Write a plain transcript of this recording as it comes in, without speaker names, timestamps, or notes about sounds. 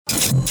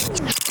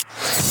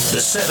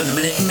The 7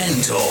 Minute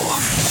Mentor.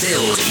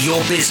 Build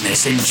your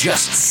business in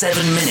just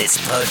 7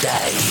 minutes per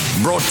day.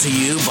 Brought to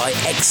you by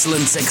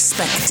Excellence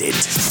Expected,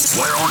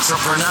 where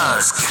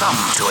entrepreneurs come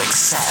to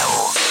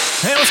excel.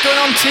 Hey, what's going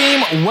on,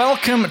 team?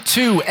 Welcome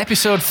to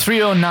episode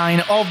 309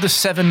 of the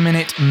 7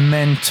 Minute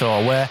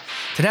Mentor, where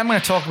today I'm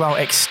going to talk about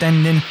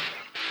extending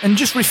and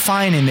just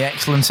refining the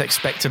Excellence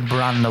Expected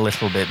brand a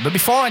little bit. But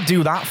before I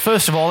do that,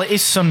 first of all, it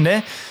is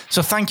Sunday,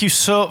 so thank you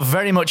so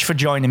very much for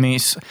joining me.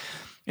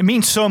 It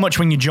means so much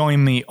when you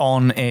join me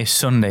on a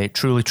Sunday. It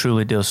truly,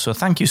 truly does. So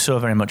thank you so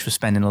very much for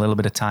spending a little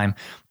bit of time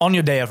on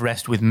your day of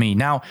rest with me.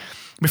 Now,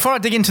 before I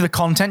dig into the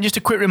content, just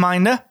a quick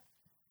reminder,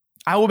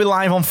 I will be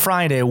live on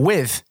Friday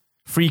with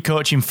Free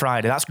Coaching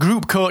Friday. That's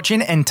group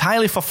coaching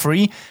entirely for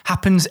free.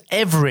 Happens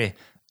every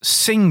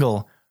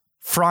single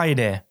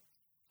Friday.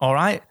 All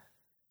right?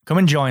 Come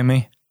and join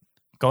me.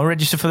 Go and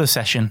register for the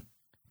session.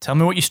 Tell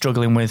me what you're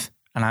struggling with,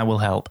 and I will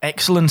help.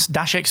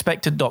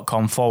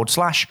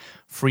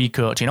 excellence-expected.com/free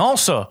coaching.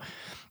 Also,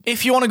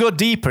 if you want to go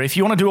deeper, if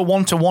you want to do a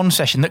one-to-one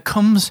session that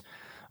comes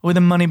with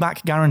a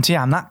money-back guarantee,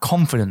 I'm that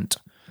confident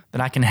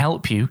that I can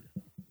help you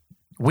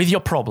with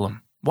your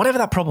problem, whatever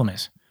that problem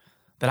is,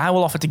 that I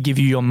will offer to give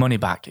you your money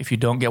back if you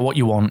don't get what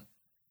you want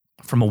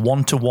from a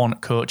one-to-one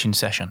coaching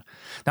session.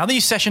 Now,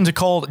 these sessions are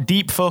called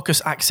Deep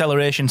Focus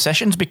Acceleration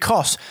Sessions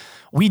because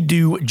we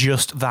do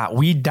just that.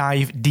 We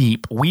dive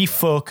deep, we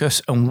focus,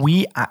 and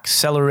we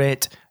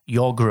accelerate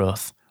your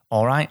growth.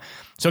 All right?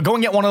 So go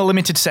and get one of the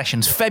limited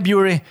sessions.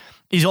 February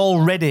is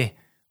already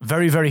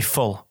very, very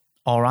full.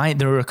 All right?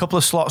 There are a couple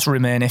of slots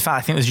remaining. In fact,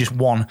 I think there's just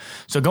one.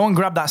 So go and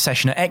grab that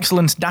session at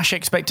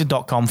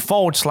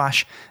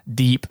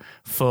excellence-expected.com/deep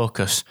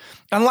focus.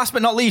 And last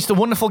but not least, the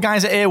wonderful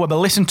guys at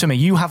Aweber, listen to me.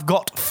 You have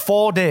got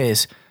 4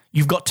 days.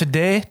 You've got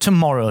today,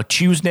 tomorrow,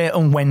 Tuesday,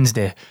 and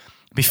Wednesday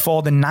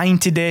before the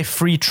 90-day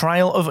free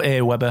trial of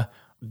Aweber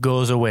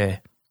goes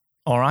away.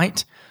 All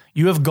right?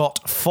 You have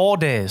got 4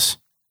 days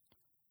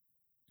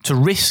to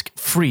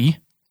risk-free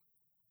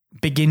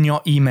begin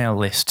your email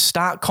list.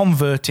 Start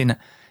converting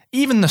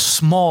even the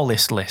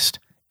smallest list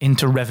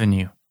into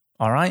revenue.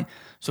 All right?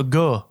 So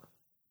go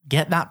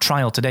get that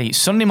trial today. It's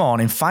Sunday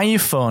morning. Fire your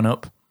phone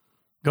up.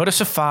 Go to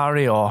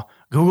Safari or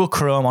Google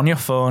Chrome on your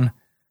phone.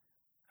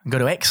 And go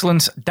to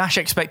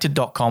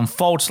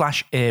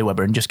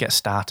excellence-expected.com/Aweber and just get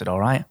started. All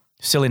right?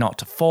 Silly not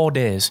to. 4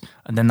 days,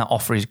 and then that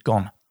offer is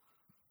gone.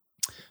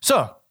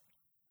 So,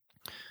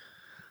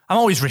 I'm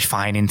always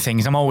refining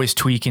things. I'm always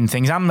tweaking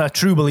things. I'm a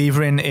true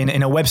believer in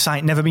a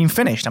website never being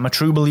finished. I'm a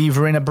true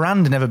believer in a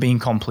brand never being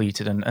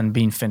completed and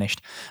being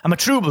finished. I'm a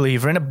true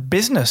believer in a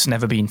business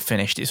never being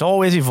finished. It's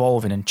always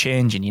evolving and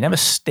changing. You never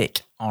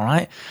stick, all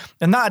right?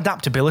 And that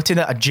adaptability,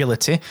 that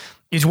agility,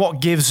 is what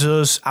gives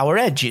us our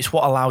edge. It's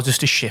what allows us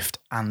to shift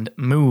and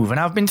move. And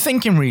I've been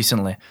thinking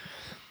recently,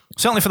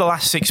 certainly for the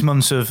last 6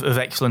 months of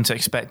Excellence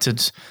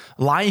Expected's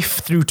life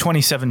through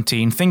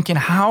 2017, thinking,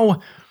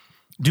 how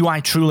do I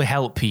truly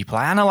help people?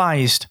 I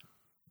analysed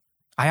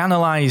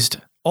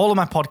all of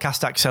my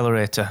Podcast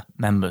Accelerator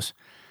members.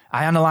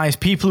 I analysed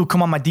people who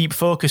come on my Deep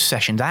Focus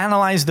sessions. I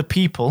analysed the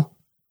people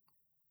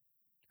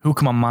who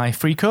come on my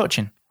free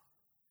coaching.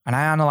 And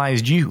I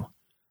analysed you,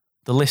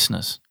 the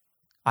listeners.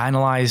 I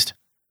analysed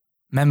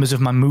members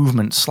of my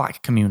movement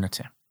Slack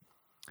community.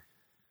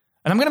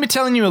 And I'm going to be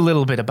telling you a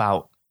little bit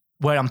about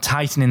where I'm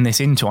tightening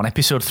this into on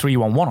episode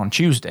 311 on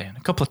Tuesday. In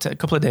a couple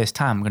of days'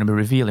 time, I'm going to be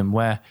revealing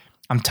where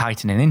I'm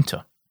tightening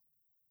into.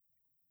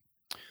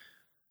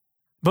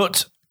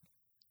 But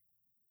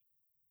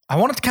I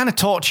wanted to kind of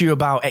talk to you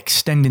about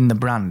extending the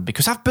brand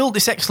because I've built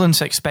this Excellence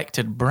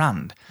Expected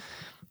brand.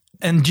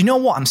 And you know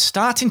what? I'm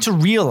starting to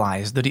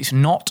realize that it's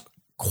not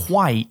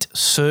quite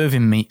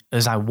serving me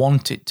as I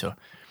want it to.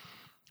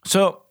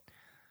 So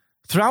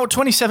throughout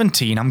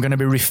 2017, I'm going to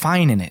be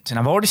refining it. And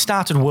I've already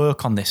started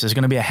work on this. There's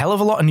going to be a hell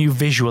of a lot of new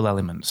visual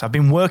elements. I've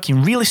been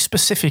working really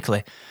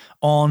specifically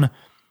on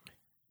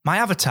my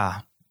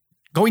avatar,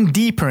 going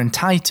deeper and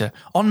tighter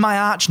on my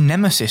arch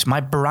nemesis, my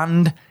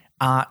brand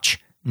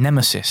arch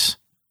nemesis.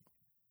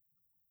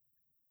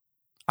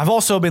 I've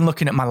also been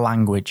looking at my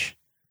language,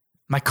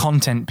 my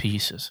content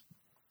pieces,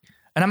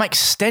 and I'm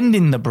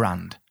extending the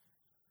brand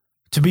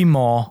to be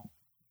more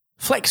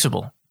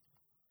flexible,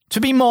 to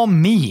be more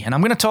me. And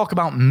I'm going to talk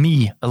about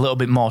me a little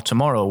bit more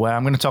tomorrow, where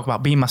I'm going to talk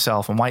about being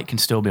myself and why it can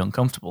still be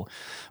uncomfortable.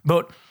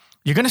 But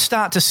you're going to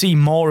start to see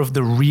more of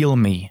the real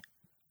me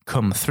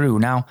come through.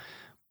 Now,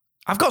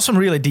 I've got some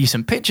really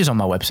decent pictures on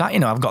my website. You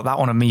know, I've got that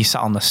one of me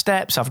sat on the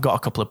steps. I've got a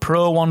couple of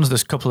pro ones.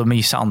 There's a couple of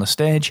me sat on the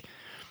stage.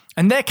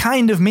 And they're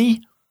kind of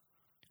me.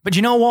 But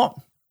you know what?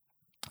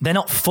 They're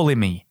not fully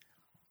me.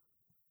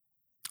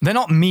 They're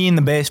not me in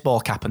the baseball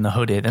cap and the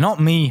hoodie. They're not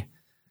me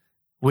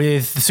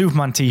with the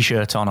Superman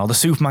t-shirt on or the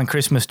Superman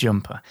Christmas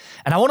jumper.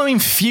 And I want to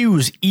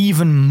infuse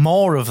even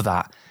more of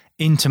that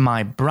into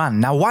my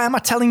brand. Now, why am I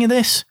telling you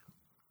this?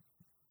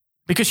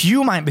 Because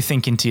you might be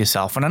thinking to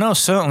yourself, and I know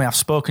certainly I've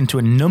spoken to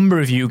a number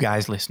of you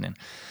guys listening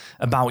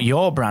about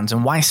your brands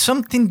and why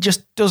something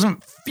just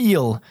doesn't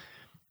feel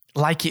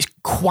like it's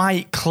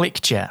quite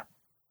clicked yet.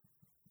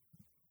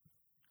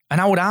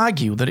 And I would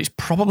argue that it's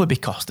probably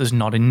because there's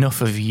not enough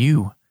of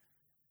you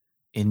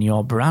in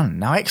your brand.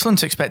 Now,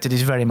 excellence expected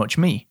is very much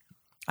me.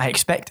 I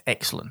expect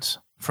excellence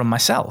from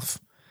myself.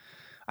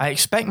 I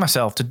expect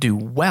myself to do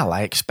well.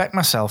 I expect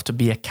myself to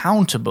be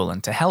accountable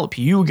and to help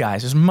you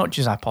guys as much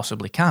as I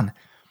possibly can.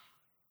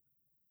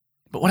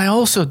 But what I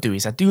also do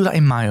is I do that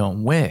in my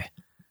own way.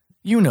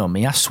 You know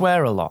me, I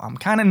swear a lot. I'm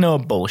kind of no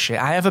bullshit.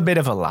 I have a bit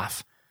of a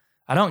laugh.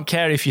 I don't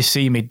care if you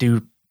see me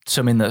do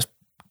something that's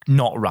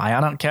not right.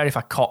 I don't care if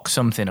I cock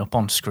something up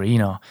on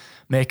screen or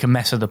make a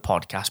mess of the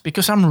podcast,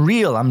 because I'm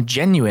real, I'm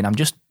genuine, I'm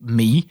just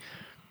me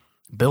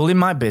building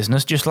my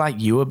business just like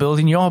you are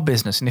building your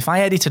business. And if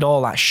I edited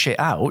all that shit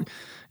out,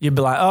 you'd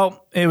be like,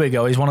 oh, here we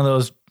go. He's one of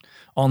those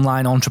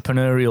online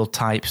entrepreneurial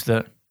types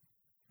that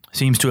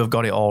seems to have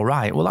got it all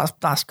right. Well,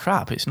 that's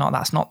crap. That's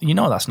not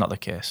the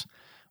case.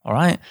 All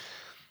right.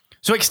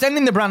 So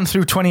extending the brand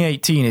through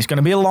 2018 is going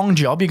to be a long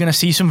job. You're going to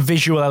see some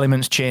visual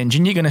elements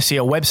changing. You're going to see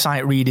a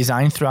website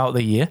redesign throughout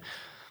the year.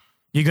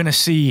 You're going to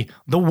see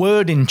the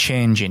wording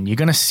changing. You're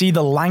going to see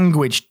the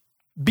language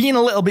being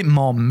a little bit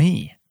more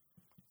me.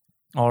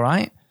 All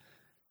right?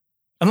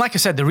 And like I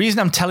said, the reason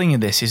I'm telling you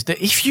this is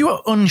that if you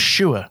are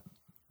unsure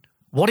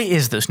what it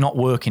is that's not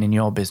working in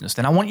your business,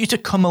 then I want you to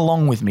come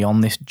along with me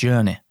on this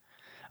journey.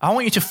 I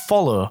want you to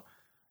follow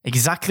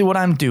exactly what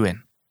I'm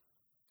doing.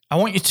 I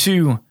want you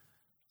to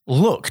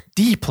look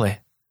deeply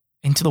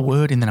into the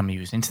wording that I'm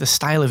using, into the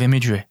style of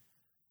imagery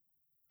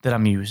that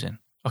I'm using.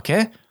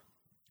 Okay?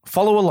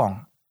 Follow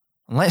along.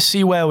 And let's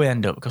see where we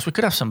end up, because we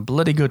could have some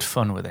bloody good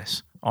fun with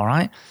this. All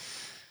right?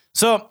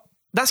 So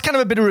that's kind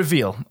of a bit of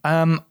reveal.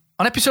 On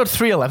episode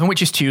 311,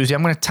 which is Tuesday,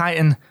 I'm going to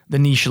tighten the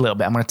niche a little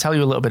bit. I'm going to tell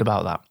you a little bit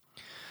about that.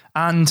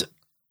 And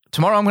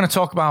tomorrow I'm going to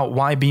talk about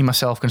why being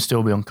myself can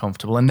still be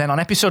uncomfortable. And then on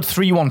episode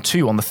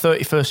 312, on the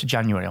 31st of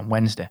January, on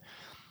Wednesday,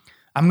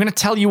 I'm going to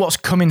tell you what's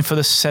coming for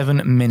the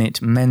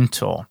 7-Minute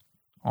Mentor.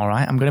 All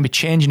right? I'm going to be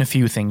changing a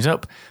few things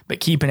up,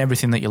 but keeping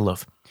everything that you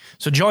love.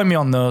 So join me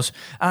on those.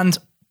 And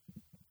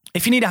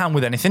if you need a hand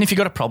with anything, if you've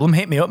got a problem,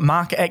 hit me up,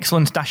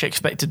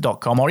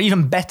 mark@excellence-expected.com, or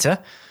even better,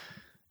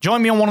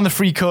 join me on one of the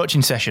free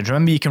coaching sessions.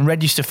 Remember, you can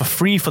register for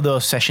free for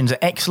those sessions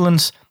at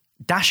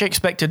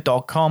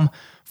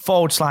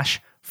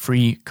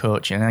excellence-expected.com/free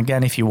coaching. And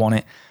again, if you want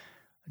it,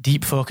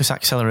 deep focus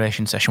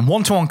acceleration session,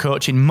 one-to-one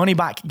coaching, money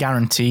back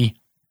guarantee.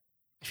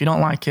 If you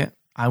don't like it,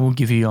 I will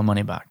give you your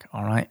money back.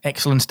 All right.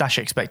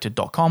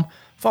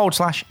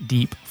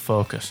 excellence-expected.com/deep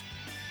focus.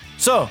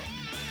 So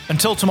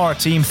until tomorrow,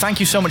 team, thank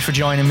you so much for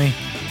joining me.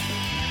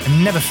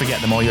 And never forget,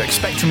 the more you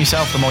expect from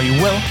yourself, the more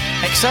you will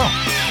excel.